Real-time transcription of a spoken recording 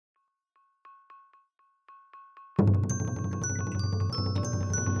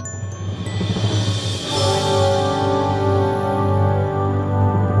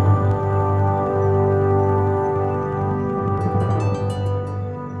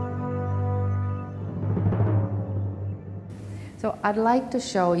So I'd like to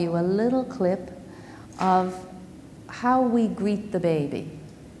show you a little clip of how we greet the baby.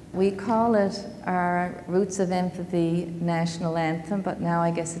 We call it our Roots of Empathy national anthem, but now I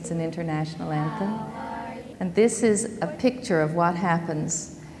guess it's an international anthem. And this is a picture of what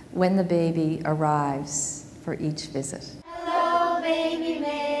happens when the baby arrives for each visit. Hello, baby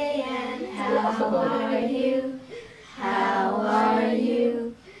May, and how are you? How are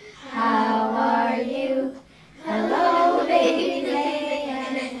you? How are you? Hello, baby May,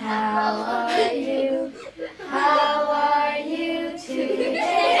 and how are you? How are you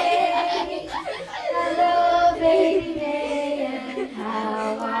today? Hello, baby May, and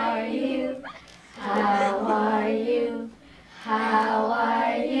how are you? How are you? How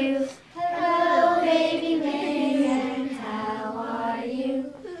are you? Hello, baby May, and how are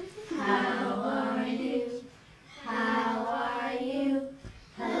you? How are you? How are you?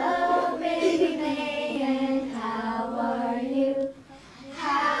 Hello, baby May, and how are you?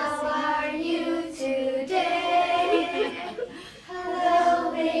 How are you today?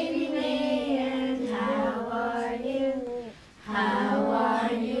 Hello, baby May, and how are you? How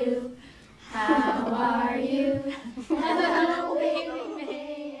are you? How are you? Hello, baby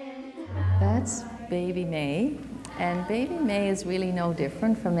May, and That's baby May. And baby May is really no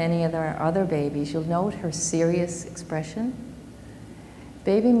different from any of our other babies. You'll note her serious expression.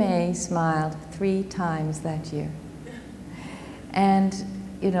 Baby May smiled 3 times that year. And,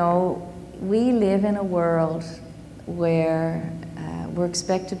 you know, we live in a world where we're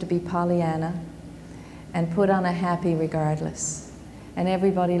expected to be Pollyanna and put on a happy regardless. And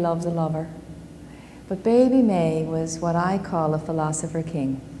everybody loves a lover. But baby May was what I call a philosopher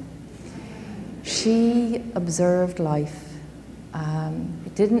king. She observed life.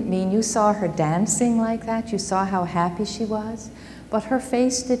 It didn't mean you saw her dancing like that, you saw how happy she was, but her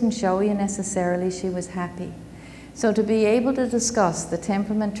face didn't show you necessarily she was happy. So to be able to discuss the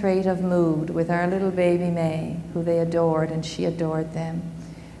temperament trait of mood with our little baby May, who they adored and she adored them,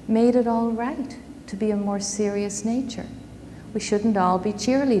 made it all right to be a more serious nature. We shouldn't all be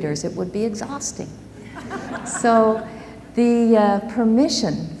cheerleaders, it would be exhausting. So the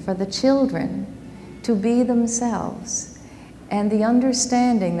permission for the children to be themselves and the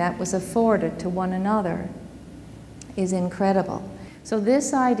understanding that was afforded to one another is incredible. So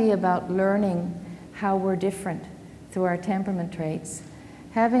this idea about learning how we're different through our temperament traits,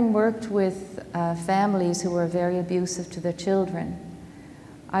 having worked with families who were very abusive to their children,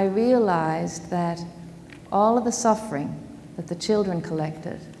 I realized that all of the suffering that the children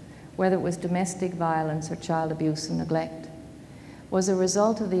collected, whether it was domestic violence or child abuse and neglect, was a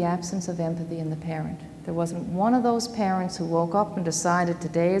result of the absence of empathy in the parent. There wasn't one of those parents who woke up and decided,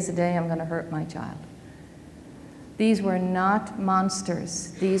 today is the day I'm going to hurt my child. These were not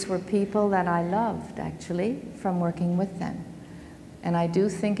monsters. These were people that I loved, actually, from working with them. And I do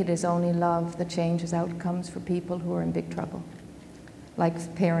think it is only love that changes outcomes for people who are in big trouble,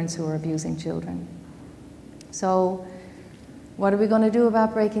 like parents who are abusing children. So what are we going to do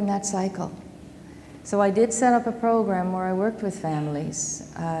about breaking that cycle? So I did set up a program where I worked with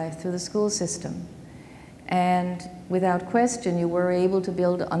families through the school system. And without question, you were able to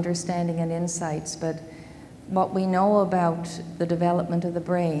build understanding and insights. But what we know about the development of the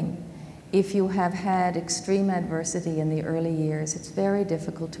brain, if you have had extreme adversity in the early years, it's very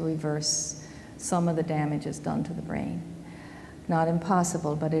difficult to reverse some of the damages done to the brain. Not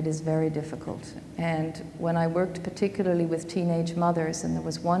impossible, but it is very difficult. And when I worked particularly with teenage mothers, and there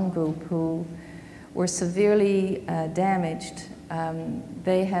was one group who were severely damaged,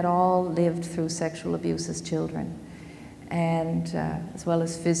 they had all lived through sexual abuse as children, and as well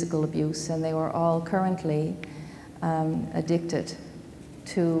as physical abuse, and they were all currently addicted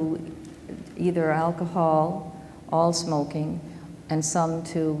to either alcohol, all smoking, and some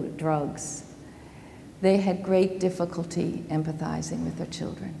to drugs. They had great difficulty empathizing with their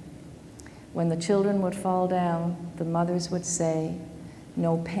children. When the children would fall down, the mothers would say,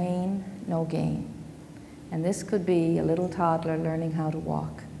 "No pain, no gain." And this could be a little toddler learning how to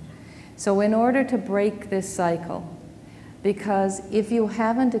walk. So in order to break this cycle, because if you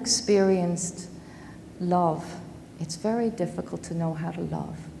haven't experienced love, it's very difficult to know how to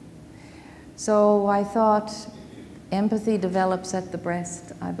love. So I thought empathy develops at the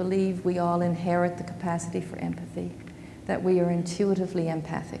breast. I believe we all inherit the capacity for empathy, that we are intuitively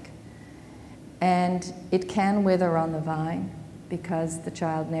empathic. And it can wither on the vine, because the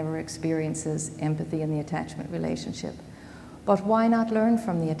child never experiences empathy in the attachment relationship. But why not learn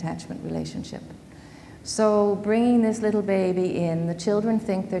from the attachment relationship? So bringing this little baby in, the children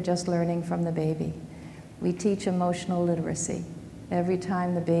think they're just learning from the baby. We teach emotional literacy. Every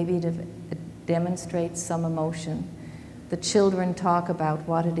time the baby demonstrates some emotion, the children talk about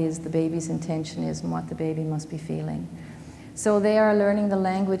what it is the baby's intention is and what the baby must be feeling. So they are learning the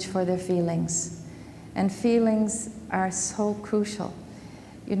language for their feelings. And feelings are so crucial.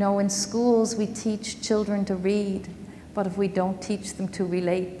 You know, in schools we teach children to read, but if we don't teach them to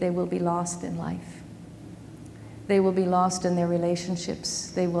relate, they will be lost in life. They will be lost in their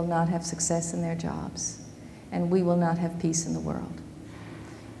relationships. They will not have success in their jobs. And we will not have peace in the world.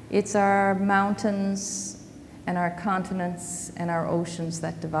 It's our mountains and our continents and our oceans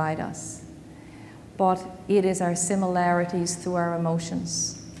that divide us. But it is our similarities through our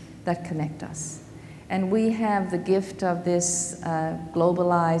emotions that connect us. And we have the gift of this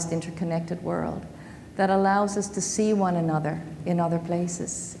globalized, interconnected world that allows us to see one another in other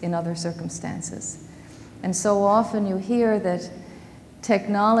places, in other circumstances. And so often you hear that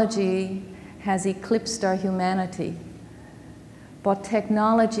technology has eclipsed our humanity, but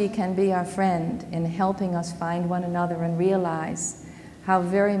technology can be our friend in helping us find one another and realize how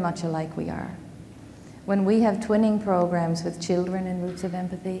very much alike we are. When we have twinning programs with children in Roots of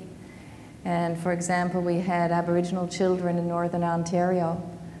Empathy, and for example, we had Aboriginal children in Northern Ontario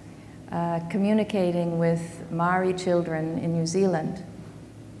communicating with Maori children in New Zealand,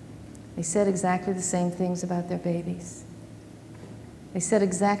 they said exactly the same things about their babies. They said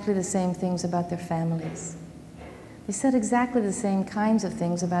exactly the same things about their families. They said exactly the same kinds of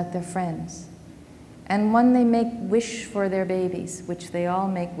things about their friends. And when they make wish for their babies, which they all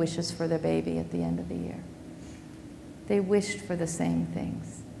make wishes for their baby at the end of the year, they wished for the same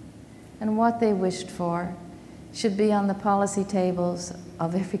things. And what they wished for should be on the policy tables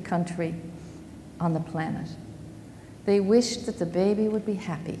of every country on the planet. They wished that the baby would be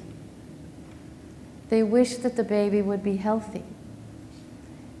happy. They wished that the baby would be healthy.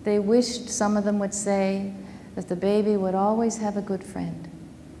 They wished, some of them would say, that the baby would always have a good friend.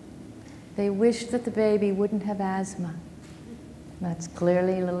 They wished that the baby wouldn't have asthma. That's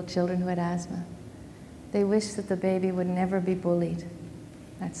clearly little children who had asthma. They wished that the baby would never be bullied.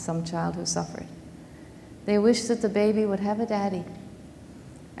 That's some child who suffered. They wished that the baby would have a daddy.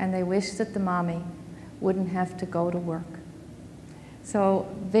 And they wished that the mommy wouldn't have to go to work. So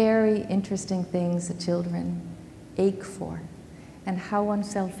very interesting things that children ache for, and how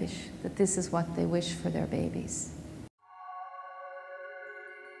unselfish that this is what they wish for their babies.